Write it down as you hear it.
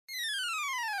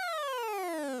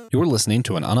You're listening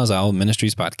to an Anazao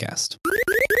Ministries podcast.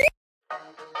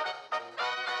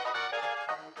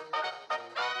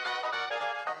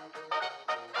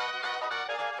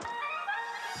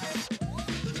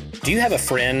 Do you have a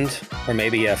friend, or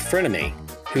maybe a frenemy,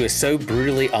 who is so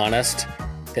brutally honest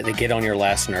that they get on your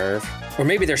last nerve? Or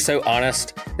maybe they're so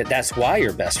honest that that's why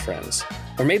you're best friends?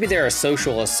 Or maybe they're a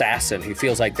social assassin who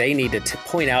feels like they need to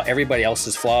point out everybody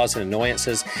else's flaws and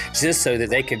annoyances just so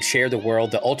that they can share the world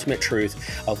the ultimate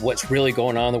truth of what's really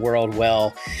going on in the world.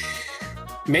 Well,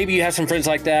 maybe you have some friends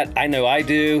like that. I know I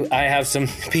do. I have some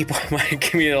people in my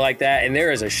community like that, and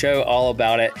there is a show all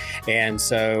about it. And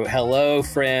so, hello,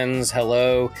 friends.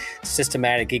 Hello,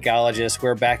 systematic geekologists.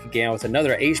 We're back again with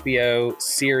another HBO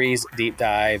series deep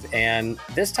dive. And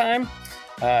this time,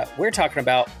 we're talking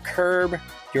about Curb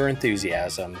Your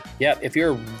Enthusiasm. Yep, if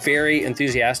you're very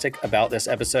enthusiastic about this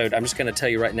episode, I'm just going to tell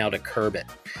you right now to curb it.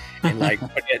 And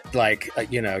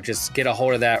just get a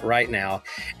hold of that right now.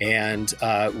 And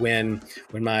when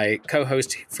my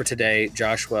co-host for today,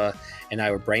 Joshua, and I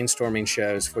were brainstorming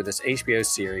shows for this HBO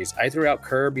series, I threw out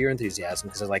Curb Your Enthusiasm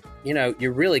because I was like,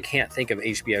 you really can't think of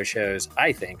HBO shows,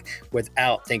 I think,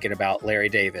 without thinking about Larry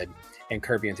David and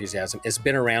Curb Your Enthusiasm. It's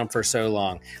been around for so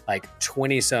long, like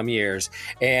 20 some years.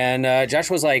 And Josh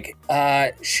was like,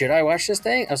 should I watch this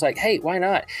thing? I was like, hey, why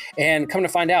not? And come to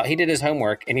find out, he did his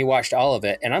homework and he watched all of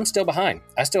it. And I'm still behind.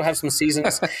 I still have some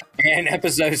seasons and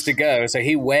episodes to go. So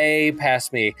he way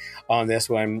passed me on this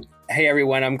one. Hey,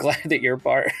 everyone, I'm glad that you're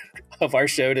part of our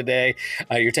show today.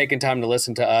 You're taking time to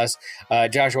listen to us.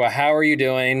 Joshua, how are you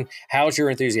doing? How's your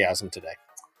enthusiasm today?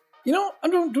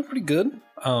 I'm doing pretty good.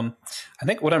 I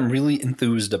think what I'm really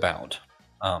enthused about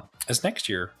is next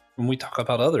year when we talk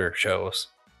about other shows,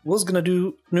 Will's going to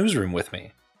do Newsroom with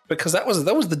me, because that was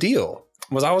the deal.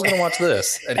 Was I was going to watch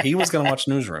this and he was going to watch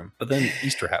Newsroom, but then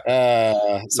Easter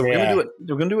happened. So we're going to do it.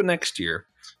 We're going to do it next year.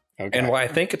 Okay. And why I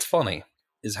think it's funny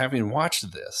is, having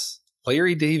watched this,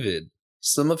 Larry David,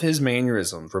 some of his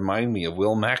mannerisms remind me of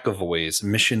Will McAvoy's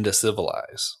Mission to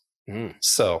Civilize.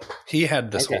 So he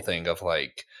had this whole thing of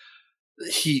like,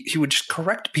 he would just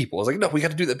correct people. I was like, no, we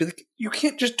got to do that. Be like, you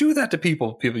can't just do that to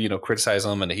people. People, criticize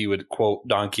him, and he would quote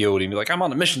Don Quixote and be like, I'm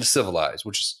on a mission to civilize,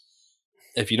 which is,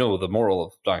 if you know the moral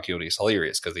of Don Quixote, is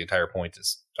hilarious, because the entire point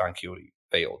is Don Quixote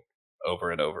failed over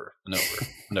and over and over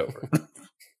and over.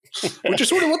 Which is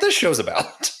sort of what this show's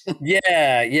about.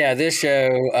 Yeah, this show,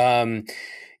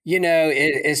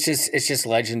 it's just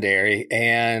legendary.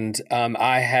 And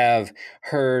I have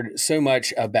heard so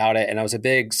much about it, and I was a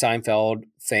big Seinfeld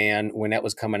fan when that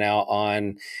was coming out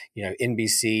on,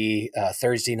 NBC,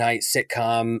 Thursday night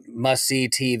sitcom, must-see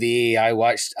TV. I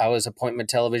was appointment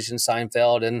television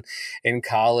Seinfeld in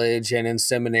college and in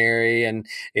seminary, and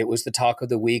it was the talk of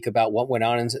the week about what went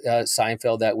on in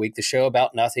Seinfeld that week. The show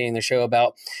about nothing, the show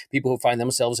about people who find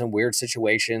themselves in weird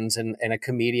situations, and a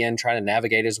comedian trying to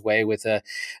navigate his way with a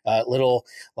little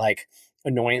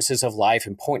annoyances of life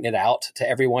and pointing it out to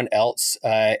everyone else,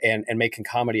 and making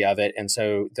comedy of it. And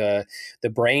so the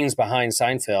brains behind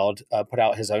Seinfeld put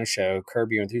out his own show,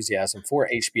 Curb Your Enthusiasm, for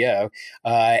HBO,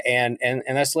 and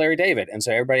that's Larry David. And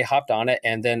so everybody hopped on it,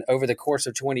 and then over the course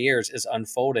of 20 years it's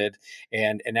unfolded,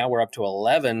 and now we're up to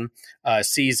 11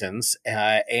 seasons,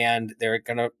 and they're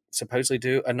going to supposedly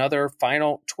do another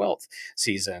final 12th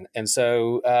season. And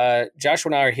so Joshua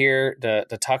and I are here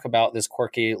to talk about this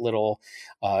quirky little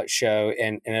show.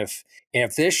 And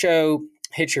if this show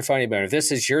hits your funny bone, if this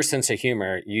is your sense of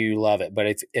humor, you love it.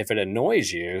 But if it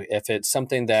annoys you, if it's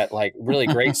something that really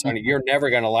grates on you, you're never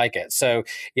going to like it. So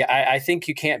yeah, I think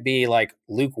you can't be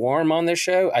lukewarm on this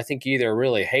show. I think you either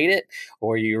really hate it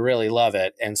or you really love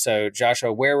it. And so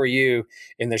Joshua, where were you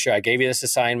in the show? I gave you this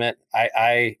assignment.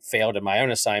 I failed in my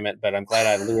own assignment, but I'm glad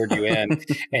I lured you in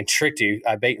and tricked you.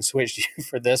 I bait and switched you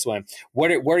for this one.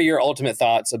 What are your ultimate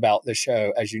thoughts about the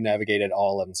show as you navigated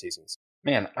all 11 seasons?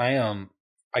 Man,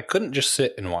 I couldn't just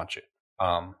sit and watch it.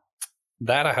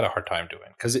 That I had a hard time doing,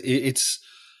 because it's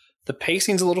the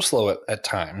pacing's a little slow at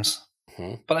times.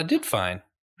 Mm-hmm. But I did find,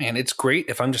 man, it's great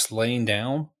if I'm just laying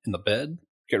down in the bed,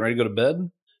 getting ready to go to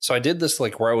bed. So I did this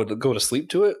where I would go to sleep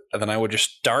to it, and then I would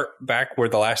just start back where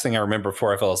the last thing I remember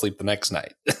before I fell asleep the next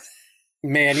night.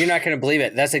 Man, you're not going to believe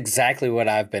it. That's exactly what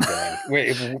I've been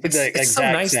doing. It's so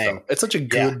nice, though. It's such a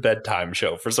good bedtime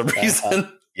show for some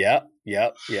reason. Yep.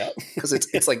 Because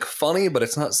it's funny, but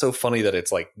it's not so funny that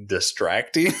it's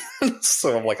distracting.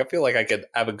 So I'm I feel like I could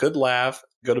have a good laugh,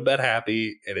 go to bed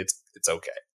happy, and it's okay.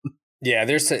 Yeah,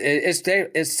 it's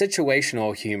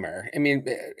situational humor. I mean,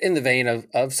 in the vein of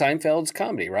Seinfeld's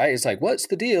comedy, right? It's like, what's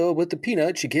the deal with the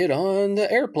peanuts you get on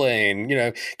the airplane?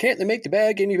 Can't they make the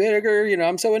bag any bigger?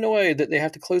 I'm so annoyed that they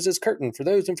have to close this curtain for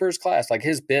those in first class. Like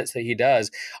his bits that he does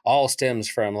all stems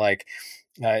from like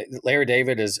Larry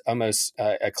David is almost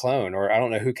a clone, or I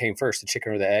don't know who came first, the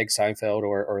chicken or the egg, Seinfeld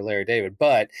or Larry David,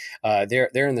 but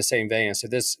they're in the same vein. So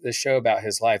this show about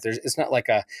his life, it's not like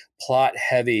a plot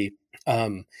heavy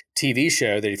TV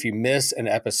show that if you miss an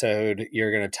episode, you're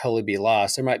going to totally be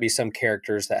lost. There might be some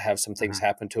characters that have some things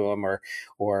happen to them,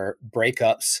 or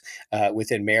breakups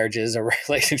within marriages or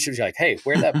relationships. You're like, hey,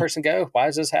 where'd that person go? Why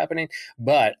is this happening?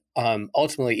 But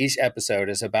ultimately, each episode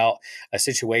is about a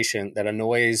situation that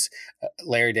annoys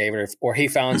Larry David, or he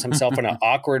finds himself in an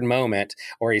awkward moment,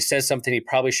 or he says something he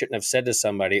probably shouldn't have said to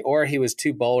somebody, or he was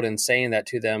too bold in saying that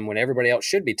to them when everybody else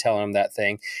should be telling him that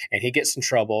thing, and he gets in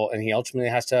trouble, and he ultimately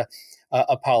has to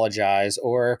apologize,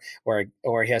 or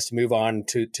he has to move on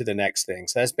to the next thing.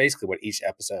 So that's basically what each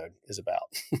episode is about.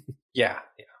 Yeah,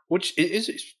 which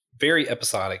is very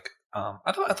episodic.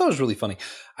 I thought it was really funny.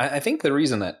 I think the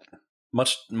reason that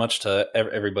much to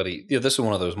everybody, this is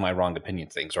one of those my wrong opinion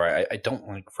things, right? I don't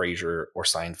like Frasier or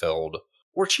Seinfeld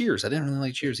or Cheers. I didn't really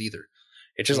like Cheers either.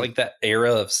 It's just like that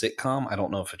era of sitcom. I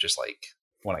don't know if it just like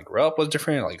when I grew up was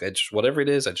different. Like it just, whatever it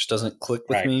is, it just doesn't click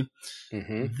with me.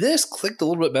 Mm-hmm. This clicked a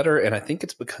little bit better, and I think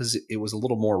it's because it was a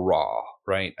little more raw,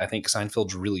 right? I think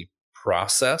Seinfeld's really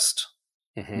processed.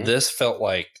 Mm-hmm. This felt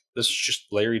like this is just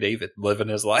Larry David living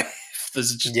his life. This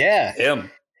is just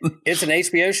him. It's an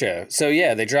HBO show. So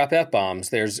yeah, they drop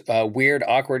F-bombs. There's weird,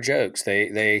 awkward jokes.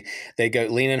 They go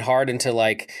leaning hard into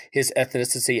like his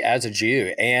ethnicity as a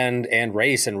Jew and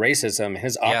race and racism,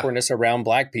 his awkwardness around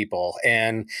black people,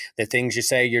 and the things you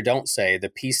say, you don't say, the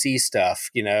PC stuff,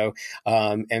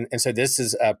 and so this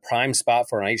is a prime spot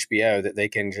for an HBO that they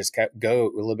can just go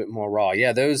a little bit more raw.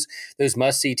 Yeah, those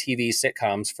must-see TV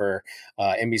sitcoms for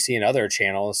NBC and other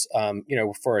channels,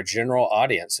 for a general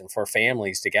audience and for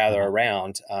families to gather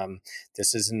around.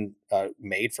 This isn't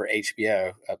made for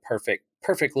HBO. A perfect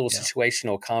little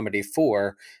situational comedy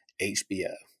for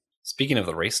HBO. Speaking of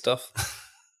the race stuff,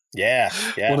 yeah.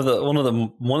 One of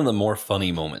the more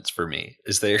funny moments for me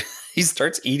is he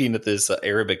starts eating at this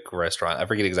Arabic restaurant. I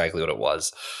forget exactly what it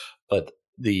was, but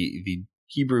the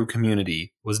Hebrew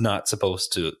community was not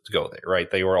supposed to go there, right?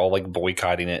 They were all like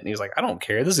boycotting it, and he's like, "I don't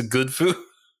care. This is good food."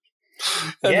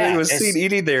 And he was seen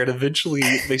eating there, and eventually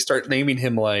they start naming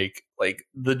him like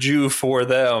the Jew for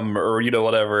them, or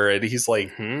whatever. And he's like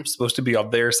supposed to be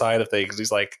on their side of things.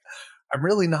 He's like, I'm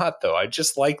really not, though. I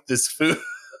just like this food.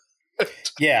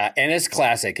 Yeah, and it's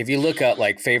classic. If you look up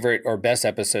like favorite or best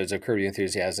episodes of Curb Your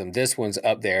Enthusiasm, this one's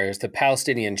up there. It's the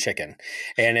Palestinian chicken,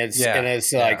 and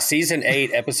it's like season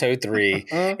 8, episode 3,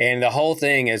 and the whole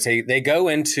thing is they go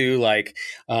into like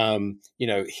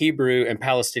Hebrew and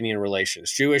Palestinian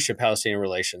relations, Jewish and Palestinian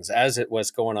relations, as it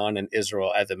was going on in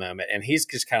Israel at the moment, and he's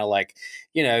just kind of like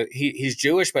he's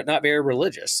Jewish but not very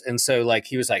religious, and so like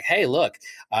he was like, hey, look,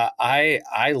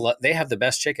 they have the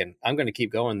best chicken. I'm going to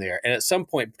keep going there, and at some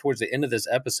point towards the end of this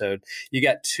episode, you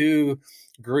got two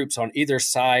groups on either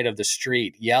side of the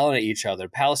street yelling at each other,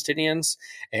 Palestinians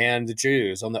and the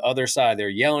Jews on the other side. They're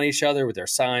yelling at each other with their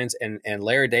signs, and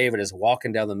Larry David is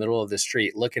walking down the middle of the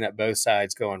street looking at both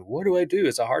sides going, what do I do?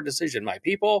 It's a hard decision, my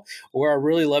people, or I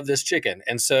really love this chicken.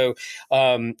 And so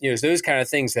it's those kind of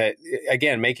things that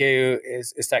again make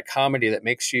it's that comedy that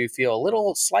makes you feel a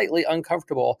little slightly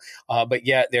uncomfortable, but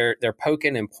yet they're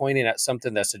poking and pointing at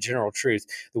something that's a general truth,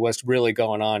 what's really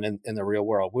going on in the real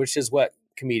world, which is what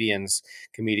comedians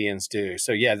do.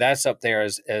 So yeah, that's up there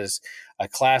as a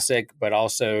classic, but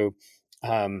also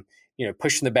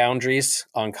pushing the boundaries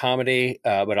on comedy,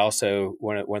 but also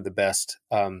one of the best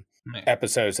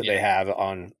episodes that they have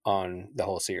on the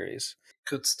whole series.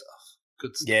 Good stuff.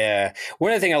 Yeah.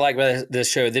 One other thing I like about this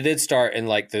show, they did start in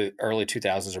like the early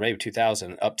 2000s or maybe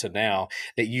 2000 up to now,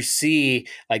 that you see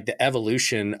like the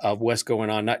evolution of what's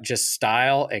going on, not just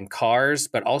style and cars,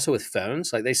 but also with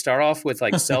phones. Like they start off with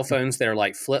like cell phones that are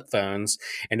like flip phones,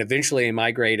 and eventually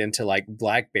migrate into like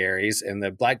Blackberries and the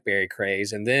Blackberry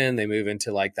craze. And then they move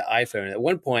into like the iPhone. At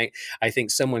one point, I think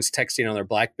someone's texting on their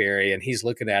Blackberry and he's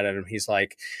looking at it and he's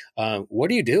like, what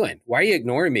are you doing? Why are you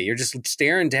ignoring me? You're just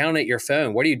staring down at your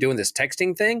phone. What are you doing, this texting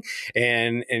thing?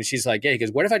 And she's like, yeah. He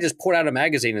goes, what if I just pulled out a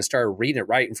magazine and started reading it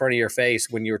right in front of your face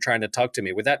when you were trying to talk to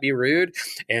me? Would that be rude?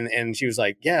 And she was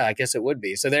like, yeah, I guess it would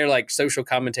be. So they're like social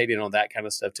commentating on that kind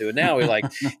of stuff too. And now we're like,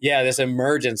 yeah, this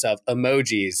emergence of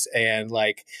emojis and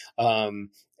like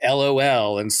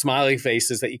LOL and smiley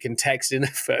faces that you can text into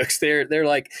folks. They're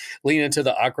like leaning into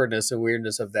the awkwardness and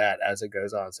weirdness of that as it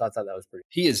goes on. So I thought that was pretty.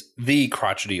 He is the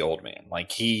crotchety old man.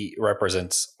 Like, he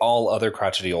represents all other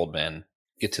crotchety old men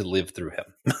get to live through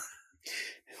him.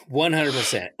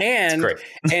 100%. And great.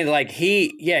 and like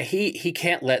he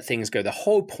can't let things go. The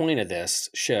whole point of this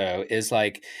show is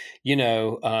like,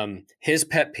 his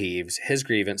pet peeves, his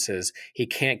grievances, he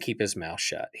can't keep his mouth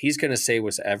shut. He's going to say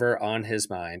whatever on his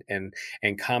mind and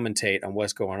commentate on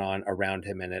what's going on around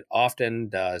him. And it often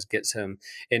gets him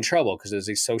in trouble because there's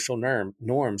these social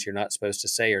norms you're not supposed to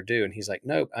say or do. And he's like,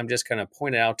 nope, I'm just going to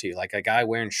point it out to you. Like a guy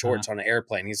wearing shorts on an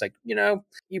airplane. He's like,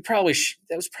 you probably,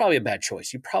 that was probably a bad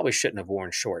choice. You probably shouldn't have worn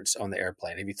shorts on the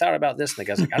airplane. Have you thought about this? And the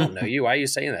guy's like, I don't know you. Why are you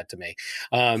saying that to me?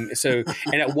 And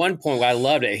at one point, I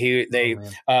loved it.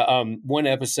 One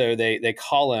episode they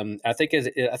call him. I think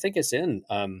it's in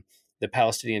the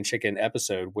Palestinian chicken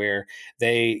episode where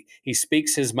he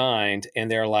speaks his mind, and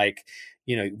they're like,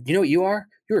 you know what you are?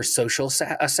 You're a social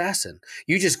assassin.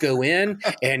 You just go in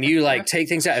and you like take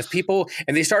things out of people.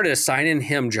 And they started assigning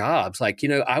him jobs. Like,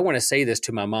 I want to say this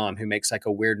to my mom who makes like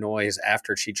a weird noise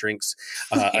after she drinks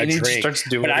a drink,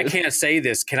 but I can't say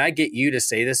this. Can I get you to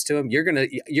say this to him?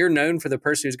 You're known for the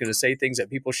person who's going to say things that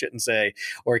people shouldn't say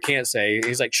or can't say.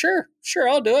 He's like, sure,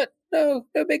 I'll do it. No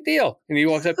big deal. And he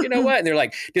walks up, you know what? And they're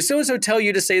like, did so-and-so tell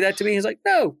you to say that to me? He's like,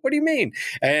 no, what do you mean?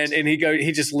 And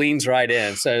he just leans right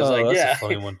in. So it's like, that's yeah. a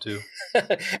funny one too.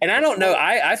 And I don't know.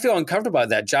 I feel uncomfortable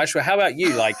about that. Joshua, how about you?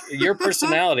 Like your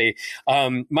personality,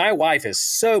 my wife is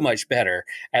so much better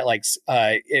at like,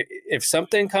 if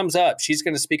something comes up, she's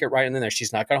going to speak it right in there.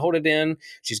 She's not going to hold it in.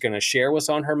 She's going to share what's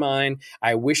on her mind.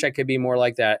 I wish I could be more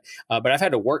like that. But I've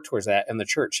had to work towards that in the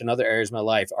church and other areas of my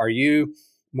life. Are you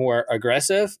more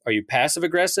aggressive? Are you passive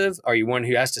aggressive? Are you one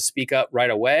who has to speak up right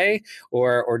away,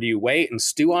 or do you wait and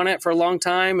stew on it for a long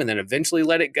time and then eventually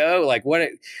let it go? Like where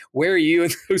are you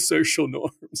in those social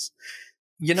norms?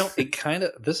 It kind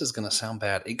of, this is going to sound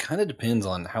bad. It kind of depends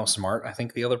on how smart I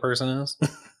think the other person is.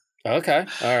 Okay.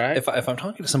 All right. If I'm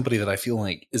talking to somebody that I feel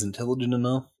like is intelligent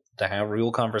enough to have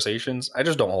real conversations, I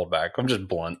just don't hold back. I'm just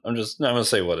blunt. I'm going to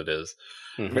say what it is.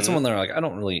 Mm-hmm. If it's someone that are like, I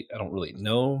don't really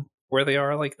know where they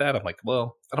are like that, I'm like,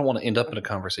 well, I don't want to end up in a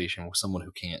conversation with someone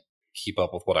who can't keep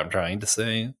up with what I'm trying to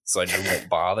say, so I just won't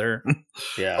bother.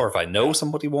 Yeah. Or if I know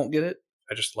somebody won't get it,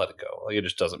 I just let it go. Like, it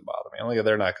just doesn't bother me. I'm like,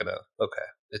 they're not gonna. Okay,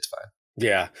 it's fine.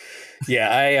 Yeah.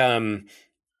 I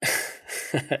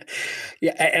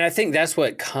yeah, and I think that's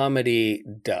what comedy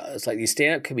does. Like, these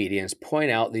stand-up comedians point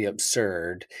out the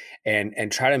absurd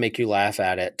and try to make you laugh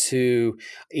at it, to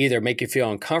either make you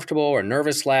feel uncomfortable or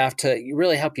nervous laugh, to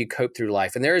really help you cope through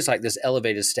life. And there is like this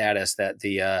elevated status that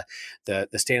the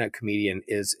stand-up comedian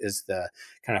is the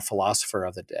kind of philosopher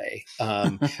of the day,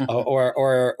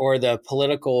 or the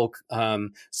political,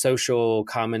 social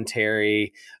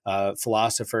commentary,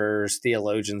 philosophers,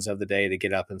 theologians of the day, to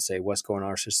get up and say what's going on in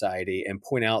our society and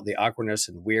point out the awkwardness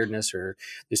and weirdness or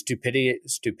the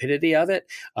stupidity of it,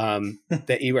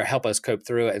 that you help us cope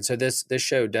through it. And so this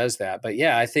show does that. But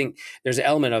yeah, I think there's an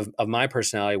element of my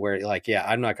personality where, like, yeah,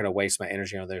 I'm not going to waste my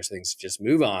energy on those things. Just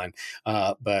move on.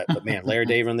 But man, Larry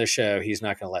David on the show, he's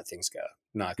not going to let things go.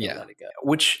 Not going to let it go.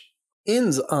 Which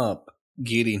ends up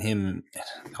getting him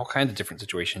all kinds of different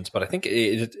situations. But I think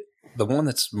the one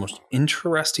that's most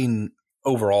interesting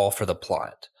overall for the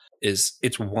plot is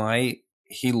it's why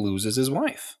he loses his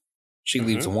wife. She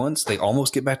leaves once, they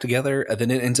almost get back together, and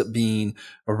then it ends up being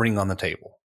a ring on the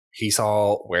table. He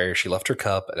saw where she left her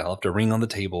cup and left a ring on the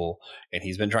table, and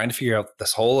he's been trying to figure out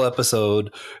this whole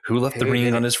episode who left the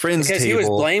ring on his friend's table. He was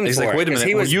blamed. He's like, wait a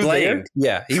minute, were you there?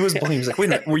 Yeah, he was blamed. He's like, wait a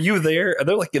minute, were you there? And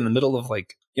they're like in the middle of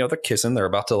like, they're kissing. They're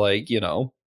about to like,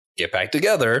 get back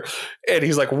together. And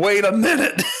he's like, wait a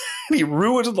minute. He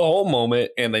ruins the whole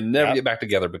moment, and they never get back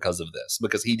together because of this,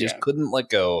 because he just couldn't let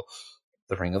go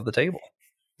the ring of the table.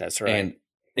 That's right.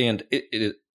 And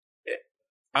it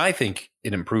I think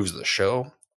it improves the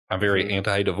show. I'm very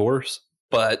anti-divorce,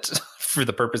 but for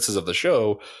the purposes of the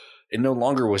show, it no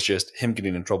longer was just him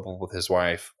getting in trouble with his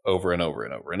wife over and over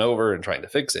and over and over and trying to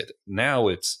fix it. Now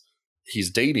he's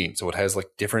dating, so it has like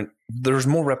there's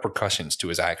more repercussions to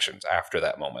his actions after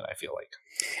that moment, I feel like.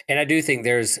 And I do think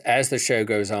as the show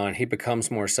goes on, he becomes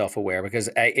more self-aware, because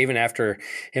even after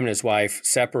him and his wife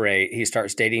separate, he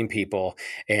starts dating people,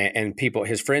 and people,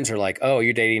 his friends are like, oh,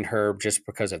 you're dating her just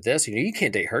because of this? You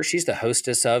can't date her. She's the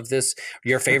hostess of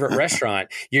your favorite restaurant.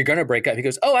 You're going to break up. He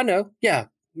goes, oh, I know. Yeah,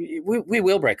 we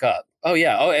will break up. oh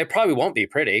yeah, oh it probably won't be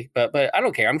pretty, but I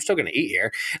don't care. I'm still going to eat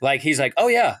here. Like he's like, oh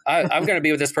yeah, I'm going to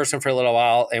be with this person for a little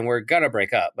while, and we're going to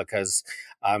break up because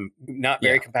I'm not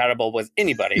very compatible with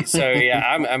anybody. So yeah,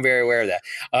 I'm very aware of that.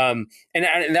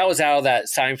 And that was out of that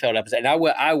Seinfeld episode. And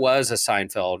I was a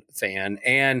Seinfeld fan,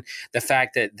 and the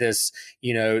fact that this,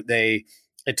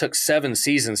 it took 7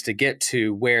 seasons to get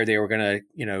to where they were going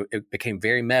to, it became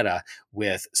very meta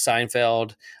with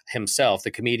Seinfeld himself,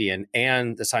 the comedian,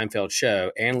 and the Seinfeld show,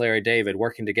 and Larry David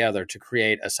working together to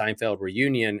create a Seinfeld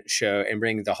reunion show and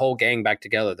bring the whole gang back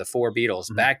together, the 4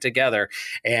 Beatles back together,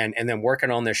 and then working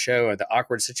on the show and the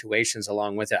awkward situations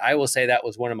along with it. I will say that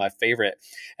was one of my favorite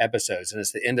episodes, and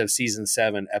it's the end of season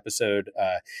 7, episode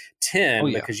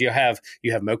 10, because you have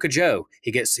Mocha Joe.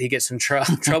 He gets in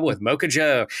trouble with Mocha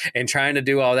Joe and trying to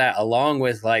do all that, along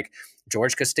with like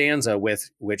George Costanza,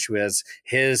 which was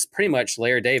his pretty much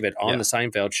Larry David on the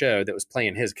Seinfeld show that was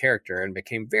playing his character and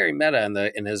became very meta,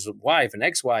 and his wife and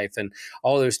ex-wife and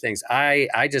all those things.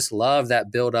 I just love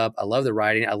that build up. I love the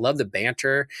writing. I love the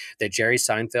banter that Jerry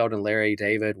Seinfeld and Larry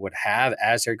David would have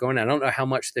as they're going. I don't know how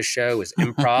much this show is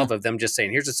improv of them just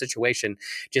saying, here's a situation.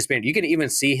 You can even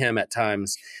see him at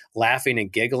times laughing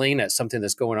and giggling at something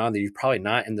that's going on that you're probably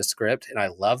not in the script. And I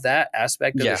love that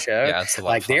aspect of the show. Yeah, it's a lot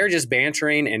like of fun. They're just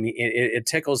bantering, and it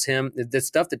tickles him. The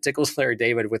stuff that tickles Larry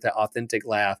David with that authentic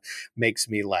laugh makes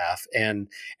me laugh. And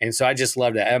so I just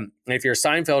loved it. And if you're a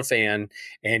Seinfeld fan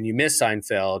and you miss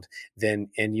Seinfeld, and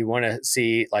you want to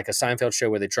see like a Seinfeld show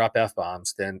where they drop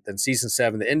F-bombs, then season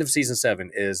 7, the end of season 7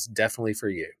 is definitely for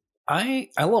you. I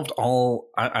loved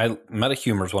I meta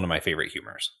humor is one of my favorite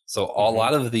humors. So a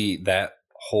lot of that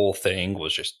whole thing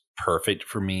was just perfect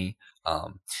for me.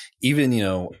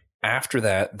 Even, after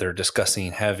that, they're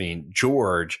discussing having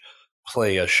George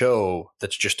play a show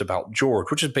that's just about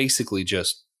George, which is basically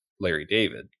just Larry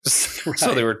David. Right.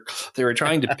 So they were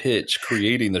trying to pitch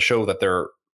creating the show that they're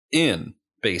in,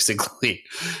 basically.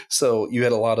 So you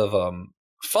had a lot of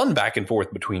fun back and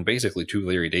forth between basically 2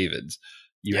 Larry Davids.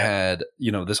 You had,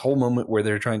 this whole moment where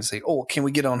they're trying to say, oh, can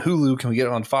we get on Hulu? Can we get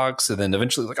it on Fox? And then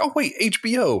eventually like, oh, wait,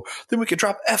 HBO. Then we could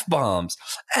drop F-bombs.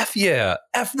 F yeah.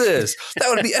 F this. That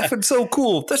would be effing so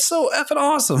cool. That's so effing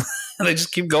awesome. And I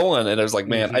just keep going. And I was like,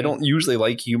 man, I don't usually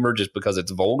like humor just because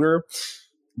it's vulgar.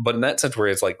 But in that sense where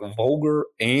it's like vulgar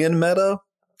and meta,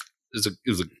 it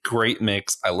was a great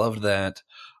mix. I loved that.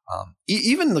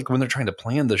 Even like when they're trying to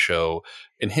plan the show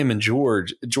and him and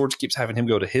George keeps having him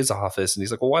go to his office and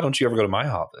he's like, well, why don't you ever go to my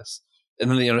office?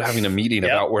 And then they end up having a meeting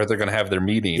about where they're going to have their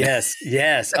meeting. Yes.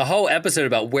 A whole episode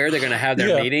about where they're going to have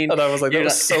their meeting. And I was like, that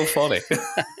was so funny.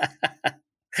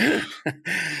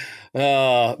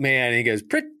 Oh man, he goes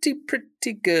pretty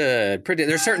good.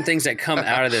 There's certain things that come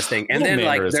out of this thing, and then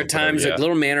like there are times like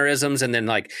little mannerisms, and then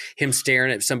like him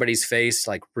staring at somebody's face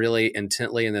like really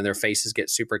intently, and then their faces get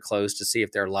super close to see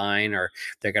if they're lying or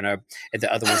if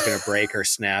the other one's gonna break or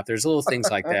snap. There's little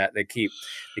things like that that keep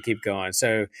going.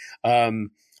 So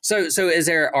is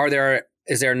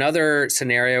there another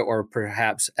scenario or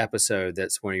perhaps episode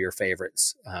that's one of your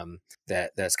favorites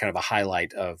that's kind of a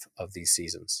highlight of these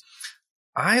seasons?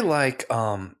 I like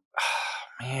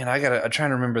man, I'm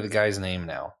trying to remember the guy's name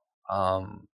now.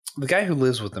 The guy who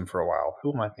lives with them for a while.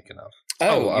 Who am I thinking of?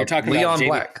 You're talking Leon about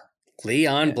Black.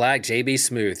 Leon Black, JB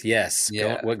Smooth. Yes.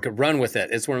 Run with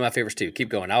it. It's one of my favorites too. Keep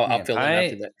going. I'll fill in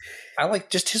after that. I like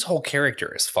just his whole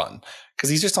character is fun because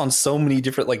he's just on so many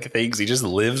different like things. He just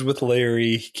lives with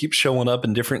Larry. He keeps showing up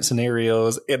in different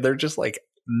scenarios and they're just like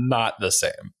not the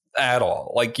same at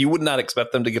all. Like you would not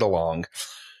expect them to get along.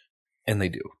 And they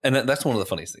do. And that's one of the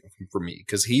funniest things for me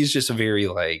because he's just a very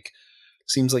like,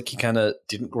 seems like he kind of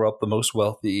didn't grow up the most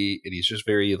wealthy and he's just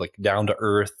very like down to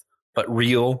earth, but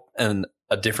real and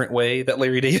a different way that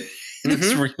Larry David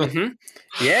is real.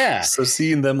 Mm-hmm. Yeah. So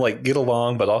seeing them like get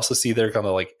along, but also see their kind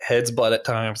of like heads butt at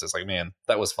times, it's like, man,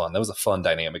 that was fun. That was a fun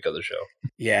dynamic of the show.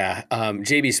 Yeah.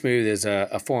 JB Smooth is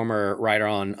a former writer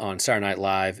on Saturday Night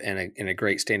Live and a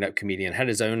great stand-up comedian. Had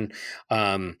his own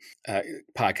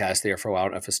podcast there for a while. I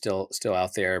don't know if it's still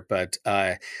out there, but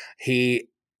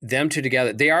them two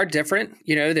together, they are different.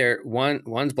 They're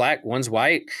one's black, one's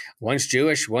white, one's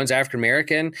Jewish, one's African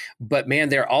American. But man,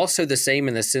 they're also the same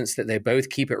in the sense that they both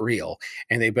keep it real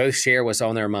and they both share what's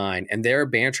on their mind. And their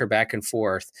banter back and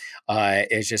forth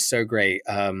is just so great.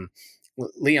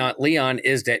 Leon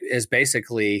is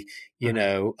basically,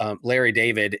 Larry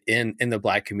David in the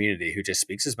black community who just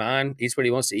speaks his mind, eats what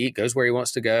he wants to eat, goes where he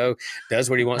wants to go, does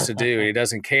what he wants to do, and he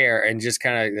doesn't care, and just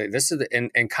kind of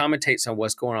and commentates on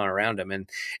what's going on around him,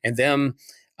 and them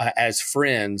as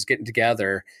friends getting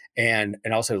together and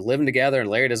also living together, and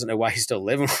Larry doesn't know why he's still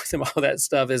living with him. All that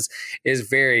stuff is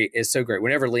so great.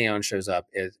 Whenever Leon shows up,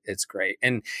 it's great.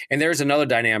 And there's another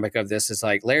dynamic of this is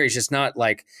like Larry's just not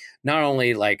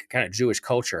only like kind of Jewish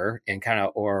culture and kind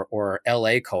of or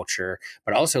LA culture,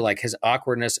 but also like his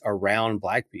awkwardness around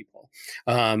Black people,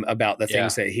 about the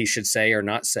things that he should say or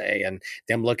not say, and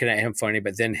them looking at him funny.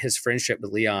 But then his friendship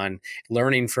with Leon,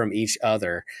 learning from each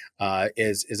other,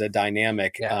 is a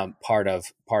dynamic part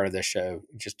of the show.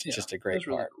 Just a great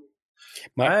part.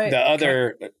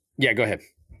 Really cool. Go ahead.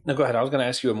 No, go ahead. I was going to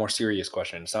ask you a more serious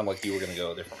question. It sounded like you were going to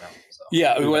go a different route. So.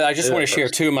 Yeah, well, I just want to share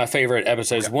two of my favorite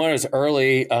episodes. Okay. One is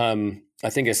early, I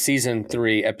think it's season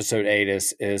 3, episode 8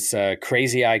 is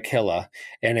Crazy Eye Killa,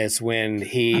 and it's when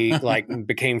he like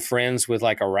became friends with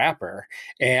like a rapper,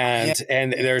 and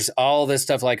there's all this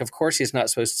stuff. Like, of course, he's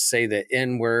not supposed to say the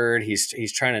N word.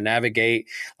 He's trying to navigate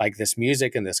like this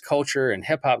music and this culture and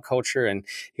hip hop culture, and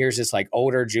here's this like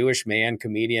older Jewish man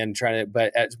comedian trying to.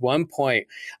 But at one point,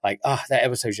 like, that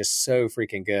episode is just so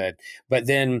freaking good. But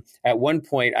then at one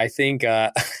point, I think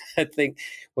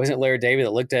wasn't Larry David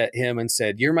that looked at him and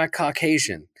said, "You're my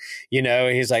Caucasian,"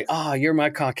 and he's like, "Oh, you're my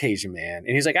Caucasian, man."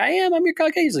 And he's like, I'm your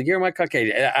Caucasian. He's like, "You're my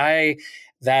Caucasian."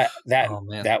 That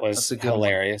was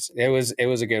hilarious. It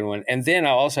was a good one. And then I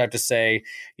also have to say,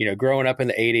 growing up in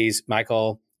the 80s,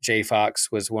 Michael J.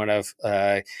 Fox was one of,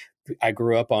 I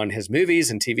grew up on his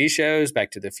movies and TV shows, Back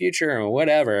to the Future and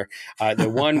whatever. The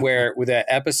one with that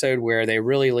episode where they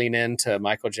really lean into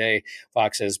Michael J.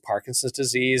 Fox's Parkinson's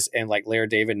disease and like Larry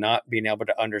David not being able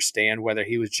to understand whether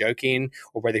he was joking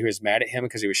or whether he was mad at him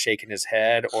because he was shaking his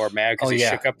head or mad because he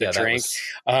shook up the drink.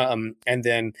 And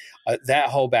then that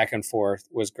whole back and forth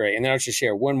was great. And then I'll just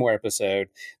share one more episode,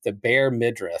 The Bear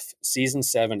Midriff, season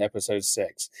 7, episode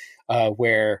 6,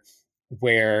 where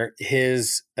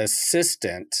his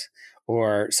assistant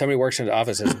or somebody works in the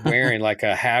office is wearing like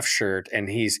a half shirt, and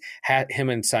him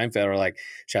and Seinfeld are like,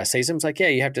 "Should I say something?" It's like, "Yeah,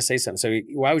 you have to say something." So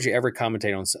why would you ever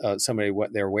commentate on somebody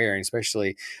what they're wearing,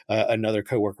 especially another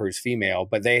coworker who's female?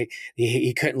 But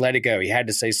he couldn't let it go. He had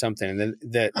to say something. And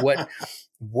then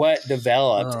what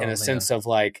developed in a sense of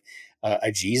like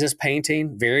a Jesus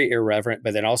painting, very irreverent,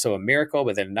 but then also a miracle,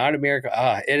 but then not a miracle.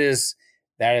 That is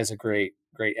a great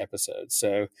episode.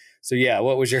 So yeah,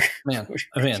 what was your man?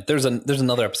 There's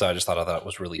another episode I just thought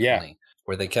was really funny,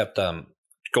 where they kept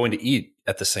going to eat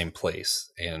at the same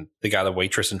place, and they got a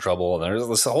waitress in trouble, and there's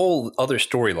this whole other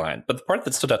storyline. But the part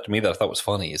that stood out to me that I thought was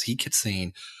funny is he kept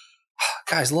saying,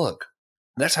 "Guys, look,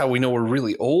 that's how we know we're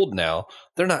really old now.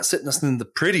 They're not sitting us in the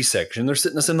pretty section; they're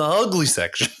sitting us in the ugly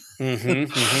section."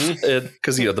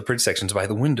 Because the pretty section's by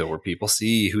the window where people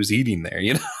see who's eating there.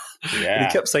 And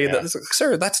he kept saying that,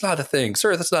 "Sir, that's not a thing.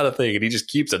 Sir, that's not a thing." And he just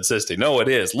keeps insisting, "No, it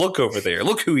is. Look over there.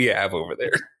 Look who you have over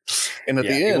there." And at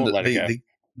the end,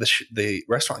 the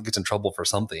restaurant gets in trouble for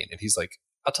something. And he's like,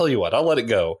 "I'll tell you what, I'll let it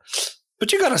go.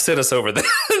 But you got to sit us over there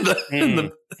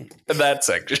in that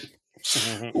section."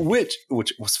 Which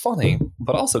was funny,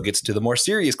 but also gets to the more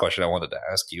serious question I wanted to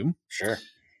ask you. Sure.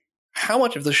 How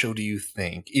much of the show do you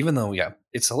think, even though,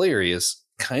 it's hilarious,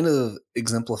 kind of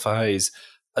exemplifies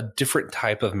a different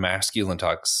type of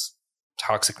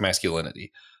toxic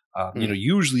masculinity?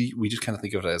 Usually we just kind of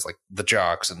think of it as like the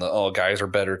jocks and the guys are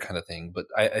better kind of thing. But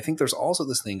I think there's also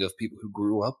this thing of people who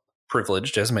grew up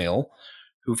privileged as male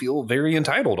who feel very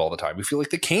entitled all the time. Who feel like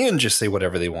they can just say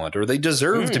whatever they want, or they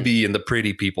deserve to be in the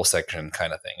pretty people section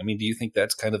kind of thing. I mean, do you think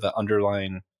that's kind of an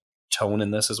underlying tone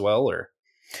in this as well, or?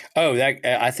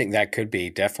 I think that could be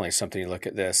definitely something to look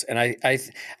at this. And I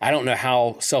don't know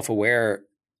how self-aware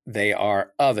they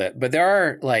are of it, but there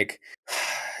are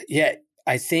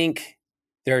I think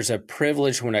there's a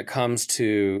privilege when it comes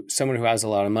to someone who has a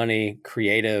lot of money,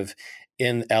 creative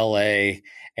in LA,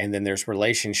 and then there's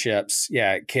relationships.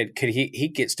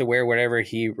 He gets to wear whatever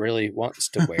he really wants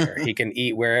to wear. He can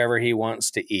eat wherever he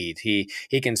wants to eat.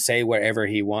 He can say whatever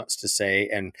he wants to say.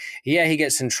 And he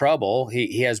gets in trouble.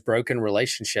 He has broken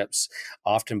relationships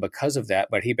often because of that,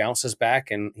 but he bounces back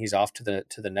and he's off to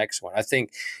the next one. I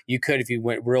think you could, if you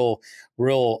went real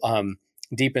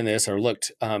deep in this or looked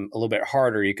a little bit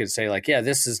harder, you could say like,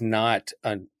 this is not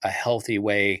a healthy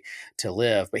way to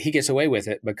live, but he gets away with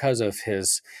it because of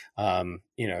his,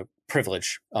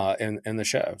 privilege in the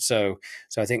show. So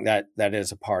I think that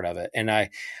is a part of it. And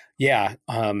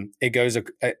it goes,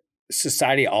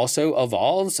 society also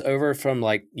evolves over from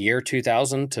like year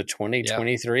 2000 to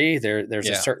 2023. There's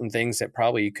a certain things that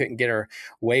probably you couldn't get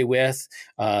away with,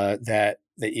 that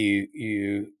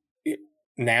you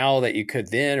now that you could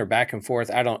then, or back and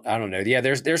forth. I don't know. Yeah,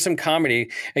 there's some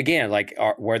comedy again, like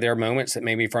where there are moments that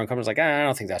made me from companies like, I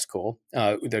don't think that's cool.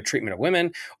 The treatment of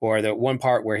women, or the one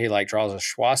part where he like draws a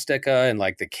swastika and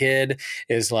like the kid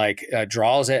is like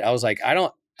draws it. I was like, I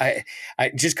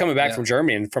just coming back from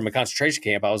Germany and from a concentration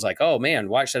camp, I was like, oh man,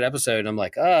 watch that episode. And I'm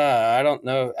like, I don't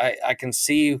know. I can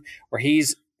see where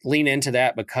he's lean into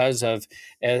that because of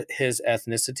his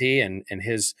ethnicity and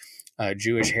his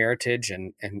Jewish heritage,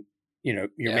 and you're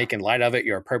making light of it,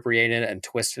 you're appropriating it and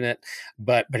twisting it.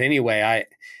 But anyway,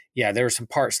 there were some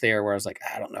parts there where I was like,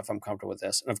 I don't know if I'm comfortable with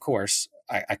this. And of course,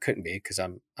 I couldn't be, because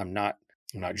I'm not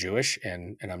Jewish,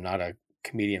 and I'm not a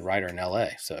comedian writer in LA.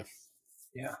 So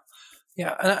yeah,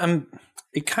 and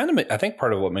it kind of, I think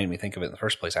part of what made me think of it in the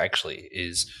first place actually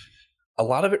is a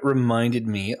lot of it reminded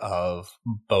me of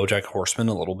BoJack Horseman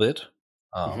a little bit.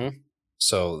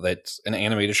 So that's an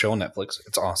animated show on Netflix.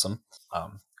 It's awesome.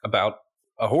 About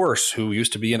a horse who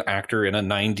used to be an actor in a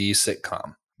 90s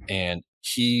sitcom. And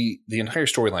the entire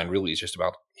storyline really is just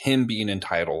about him being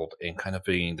entitled and kind of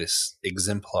being this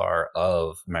exemplar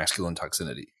of masculine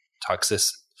toxicity.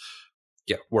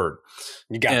 Yeah, word.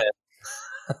 You got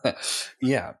it.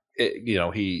 Yeah.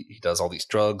 He does all these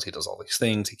drugs. He does all these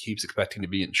things. He keeps expecting to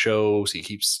be in shows. He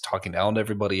keeps talking down to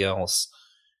everybody else.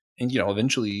 And,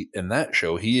 eventually in that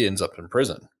show, he ends up in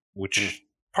prison, which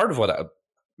part of what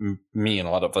me and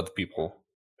a lot of other people,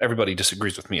 everybody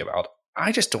disagrees with me about.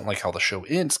 I just don't like how the show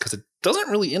ends, because it doesn't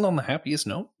really end on the happiest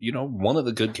note. One of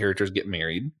the good characters get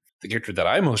married. The character that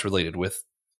I most related with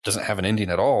doesn't have an ending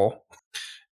at all.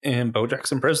 And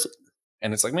BoJack's in prison.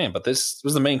 And it's like, man, but this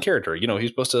was the main character. He's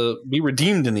supposed to be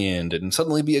redeemed in the end and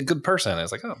suddenly be a good person. And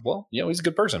it's like, oh, well, he's a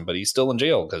good person, but he's still in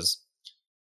jail because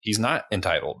he's not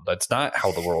entitled. That's not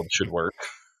how the world should work.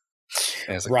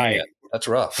 And it's like, right. Man, that's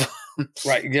rough.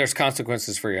 Right. There's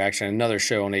consequences for your action. Another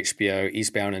show on HBO,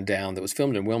 Eastbound and Down, that was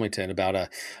filmed in Wilmington, about a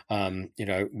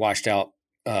washed out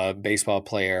baseball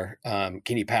player,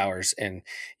 Kenny Powers. And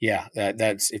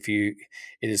that's it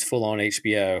is full on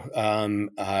HBO.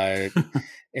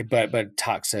 But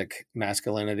toxic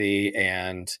masculinity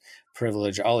and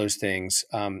privilege, all those things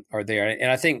are there.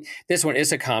 And I think this one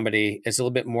is a comedy. It's a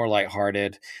little bit more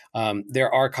lighthearted.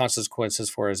 There are consequences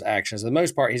for his actions. For the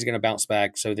most part, he's going to bounce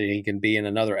back so that he can be in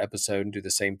another episode and do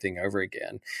the same thing over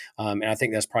again. And I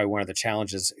think that's probably one of the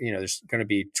challenges. There's going to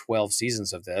be 12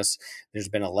 seasons of this. There's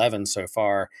been 11 so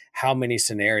far. How many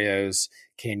scenarios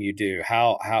can you do?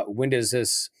 When does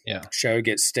this show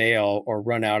get stale or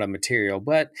run out of material?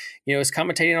 But it's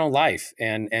commentating on life,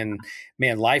 and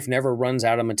man, life never runs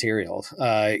out of material.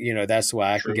 That's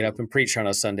why I can get up and preach on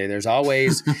a Sunday. There's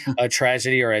always a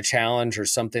tragedy or a challenge or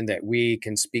something that we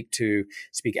can speak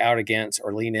out against,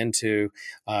 or lean into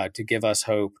to give us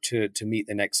hope to meet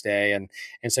the next day. And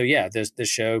so this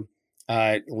show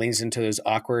leans into those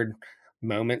awkward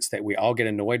moments that we all get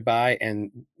annoyed by, and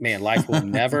man, life will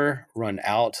never run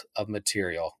out of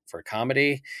material for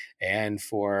comedy and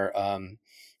for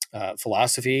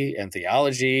philosophy and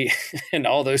theology and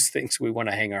all those things we want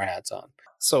to hang our hats on.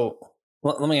 So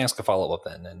let me ask a follow-up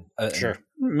then, and sure,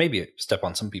 maybe step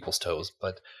on some people's toes,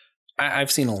 but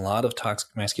I've seen a lot of toxic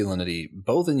masculinity,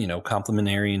 both in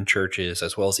complementarian churches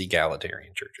as well as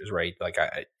egalitarian churches, right? Like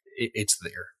it's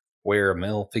there, where a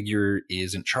male figure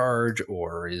is in charge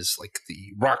or is like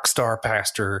the rock star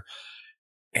pastor,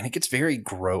 and it gets very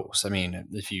gross. I mean,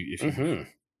 if you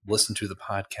listen to the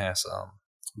podcast,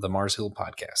 the Mars Hill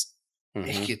podcast,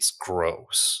 it gets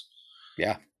gross.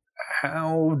 Yeah.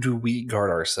 How do we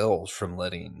guard ourselves from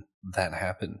letting that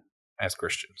happen as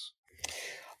Christians?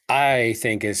 I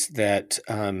think is that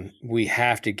we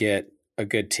have to get a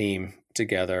good team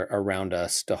together around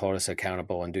us to hold us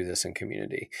accountable and do this in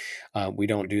community. We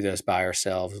don't do this by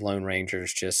ourselves. Lone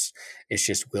Rangers, it's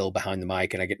just Will behind the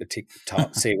mic, and I get to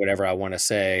say whatever I want to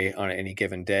say on any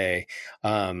given day.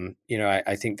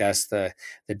 I think that's the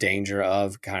danger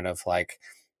of kind of like,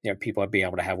 people being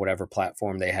able to have whatever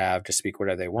platform they have to speak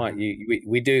whatever they want.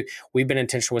 We've been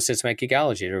intentional with systematic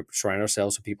ecology to surround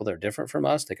ourselves with people that are different from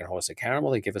us. They can hold us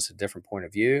accountable. They give us a different point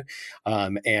of view.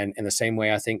 And in the same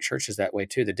way, I think church is that way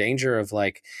too. The danger of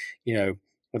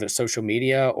whether it's social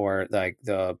media or like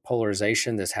the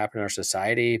polarization that's happened in our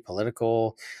society,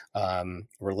 political,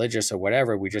 religious, or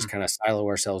whatever, we just kind of silo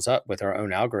ourselves up with our own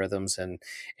algorithms, and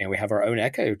we have our own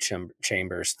echo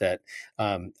chambers that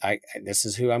this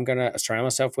is who I'm going to surround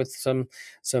myself with, some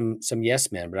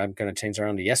yes men, but I'm going to change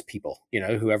around to yes people,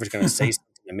 whoever's going to say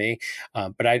something to me.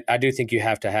 But I do think you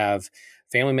have to have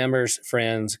family members,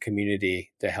 friends,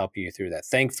 community to help you through that.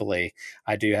 Thankfully,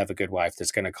 I do have a good wife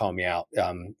that's going to call me out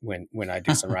when I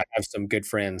do something. I have some good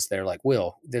friends. They're like,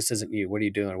 Will, this isn't you. What are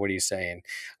you doing? What are you saying?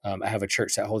 I have a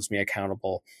church that holds me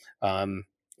accountable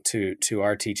to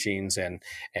our teachings and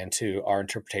to our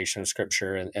interpretation of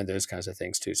scripture and those kinds of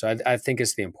things too. So I think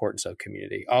it's the importance of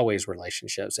community, always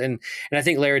relationships. And I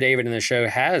think Larry David in the show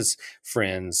has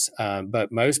friends,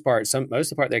 but most of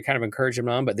the part they kind of encourage him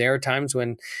on, but there are times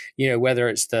when, whether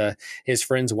it's his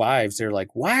friends' wives, they're like,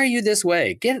 why are you this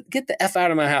way? Get the F out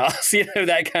of my house.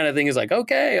 That kind of thing is like,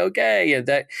 okay.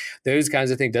 And those kinds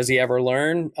of things. Does he ever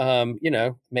learn?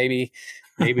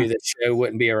 Maybe the show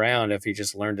wouldn't be around if he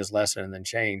just learned his lesson and then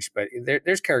changed. But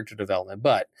there's character development.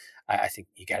 But I think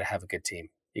you got to have a good team.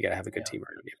 You got to have a good team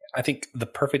around you. I think the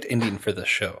perfect ending for the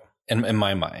show, in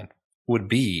my mind, would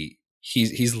be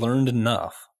he's learned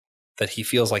enough that he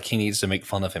feels like he needs to make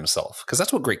fun of himself. Because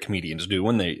that's what great comedians do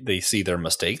when they see their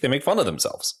mistake. They make fun of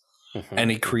themselves. Mm-hmm. And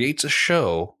he creates a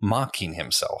show mocking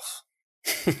himself.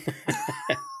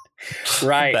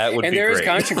 Right. That would and be there great. is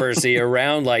controversy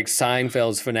around like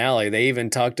Seinfeld's finale. They even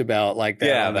talked about like that.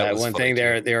 Yeah, that one thing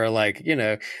there. They were like,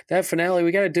 that finale,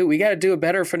 we got to do a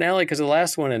better finale because of the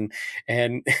last one.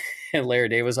 And Larry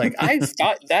David was like, I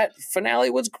thought that finale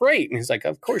was great. And he's like,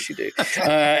 of course you do.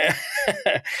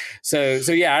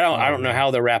 So yeah, I don't know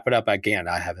how they'll wrap it up. Again,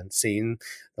 I haven't seen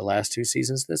the last 2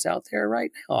 seasons that's out there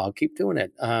right now. I'll keep doing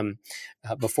it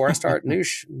before I start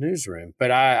newsroom.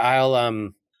 But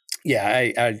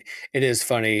it is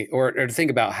funny, or to think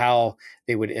about how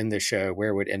they would end the show, where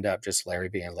it would end up just Larry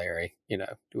being Larry. Do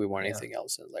we want anything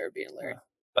else than Larry being Larry?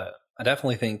 But I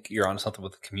definitely think you're on something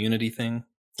with the community thing.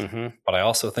 Mm-hmm. But I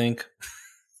also think,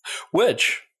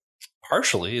 which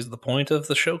partially is the point of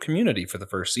the show Community for the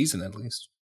first season, at least.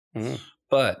 Mm-hmm.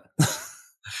 But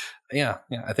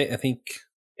I think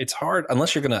it's hard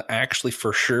unless you're going to actually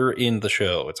for sure end the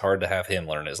show. It's hard to have him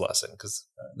learn his lesson because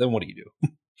then what do you do?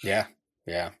 Yeah.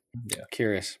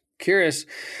 Curious.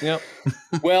 Yep.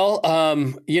 Well,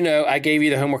 I gave you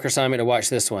the homework assignment to watch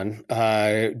this one.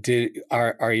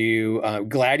 Are you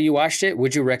glad you watched it?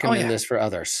 Would you recommend this for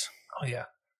others? Oh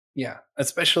yeah.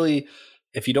 Especially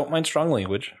if you don't mind strong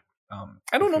language.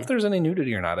 I don't know if there's any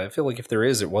nudity or not. I feel like if there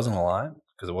is, it wasn't a lot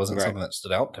because it wasn't something that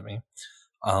stood out to me.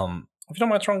 If you don't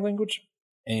mind strong language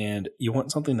and you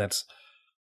want something that's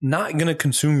not going to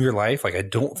consume your life. Like, I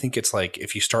don't think it's like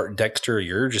if you start Dexter,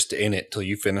 you're just in it till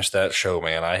you finish that show,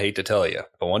 man. I hate to tell you,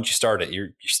 but once you start it, you're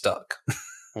stuck.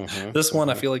 Mm-hmm. This one,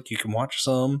 I feel like you can watch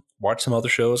some other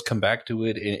shows, come back to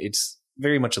it. And it's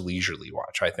very much a leisurely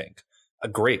watch, I think. A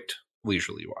great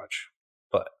leisurely watch.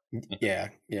 But yeah,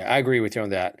 I agree with you on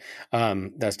that.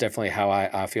 That's definitely how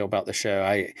I feel about the show.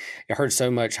 I heard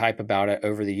so much hype about it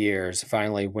over the years.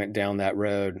 Finally went down that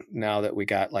road. Now that we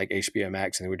got like HBO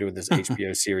Max and we're doing this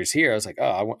HBO series here, I was like,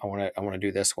 oh, I want to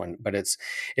do this one. But it's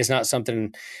not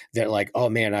something that like, oh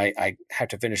man, I have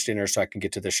to finish dinner so I can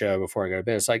get to the show before I go to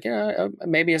bed. It's like,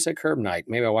 maybe it's a curb night.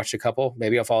 Maybe I'll watch a couple.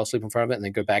 Maybe I'll fall asleep in front of it and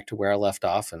then go back to where I left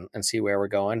off and see where we're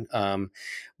going.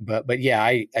 But yeah,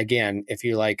 again, if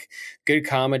you like good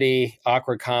comedy,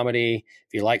 awkward comedy,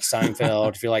 if you like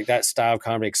Seinfeld, if you like that style of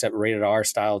comedy, except rated R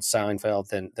styled Seinfeld,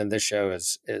 then this show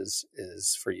is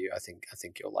for you. I think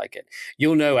you'll like it.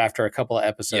 You'll know after a couple of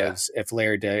episodes if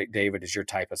Larry David is your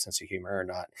type of sense of humor or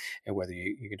not, and whether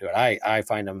you can do it. I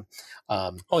find him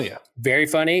very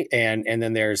funny, and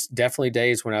then there's definitely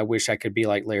days when I wish I could be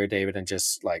like Larry David and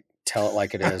just like tell it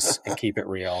like it is and keep it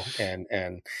real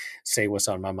and say what's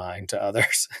on my mind to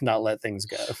others, not let things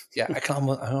go. Yeah,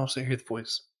 I also hear the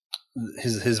voice.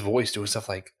 His voice doing stuff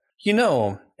like,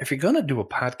 if you're gonna do a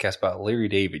podcast about Larry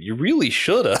David, you really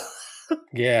should have.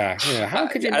 Yeah. How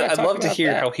could you? I'd love to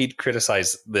hear how he'd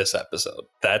criticize this episode.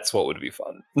 That's what would be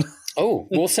fun. Oh,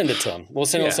 we'll send it to him. We'll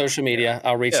send it on social media.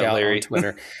 I'll reach out Larry. On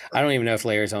Twitter. I don't even know if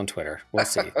Larry's on Twitter. We'll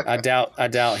see. I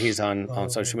doubt he's on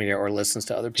social media or listens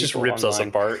to other people. Just rips online. us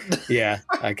apart. Yeah,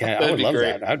 I would love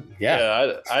great.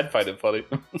 That. I'd find it funny.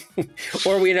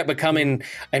 Or we end up becoming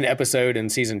an episode in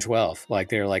season 12. Like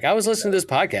they're like, I was listening to this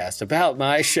podcast about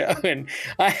my show, and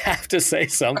I have to say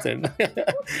something.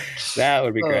 That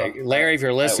would be great. Larry, if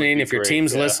you're listening, if your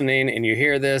team's listening and you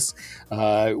hear this,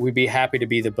 we'd be happy to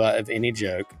be the butt of any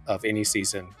joke of any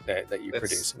season that you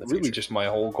produce in the future. Really just my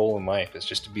whole goal in life is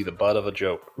just to be the butt of a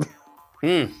joke.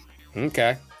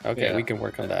 Okay. We can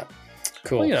work on that.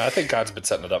 Cool. Well, I think God's been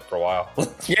setting it up for a while.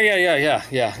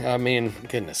 Yeah. I mean,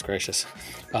 goodness gracious.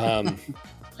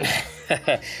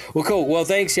 Well, cool. Well,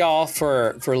 thanks y'all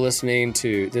for listening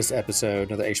to this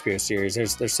episode of the HBO series.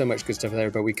 There's so much good stuff there,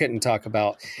 but we couldn't talk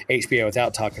about HBO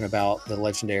without talking about the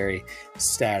legendary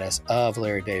status of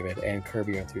Larry David and Curb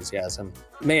Your Enthusiasm.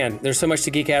 Man, there's so much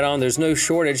to geek out on. There's no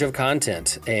shortage of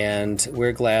content, and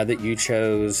we're glad that you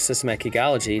chose Systematic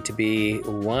Geekology to be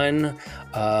one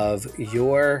of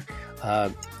your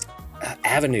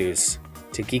avenues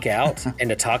to geek out and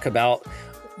to talk about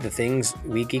the things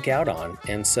we geek out on.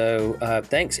 And so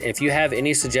thanks. If you have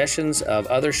any suggestions of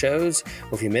other shows,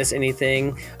 or if you miss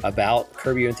anything about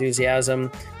Curb Your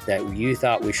Enthusiasm that you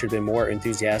thought we should have been more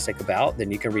enthusiastic about,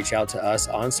 then you can reach out to us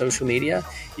on social media.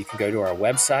 You can go to our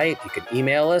website. You can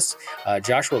email us.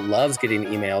 Joshua loves getting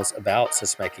emails about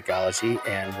Systematic Geekology,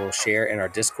 and we'll share in our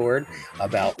Discord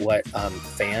about what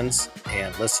fans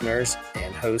and listeners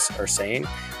and hosts are saying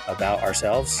about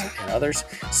ourselves and others.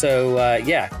 So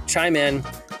chime in.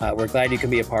 We're glad you can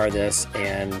be a part of this.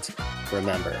 And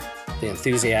remember, the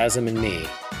enthusiasm in me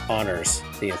honors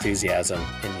the enthusiasm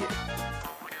in you.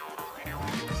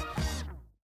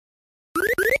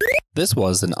 This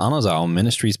was an Anazao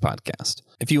Ministries podcast.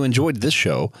 If you enjoyed this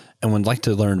show and would like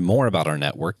to learn more about our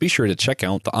network, be sure to check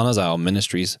out the Anazao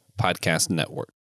Ministries podcast network.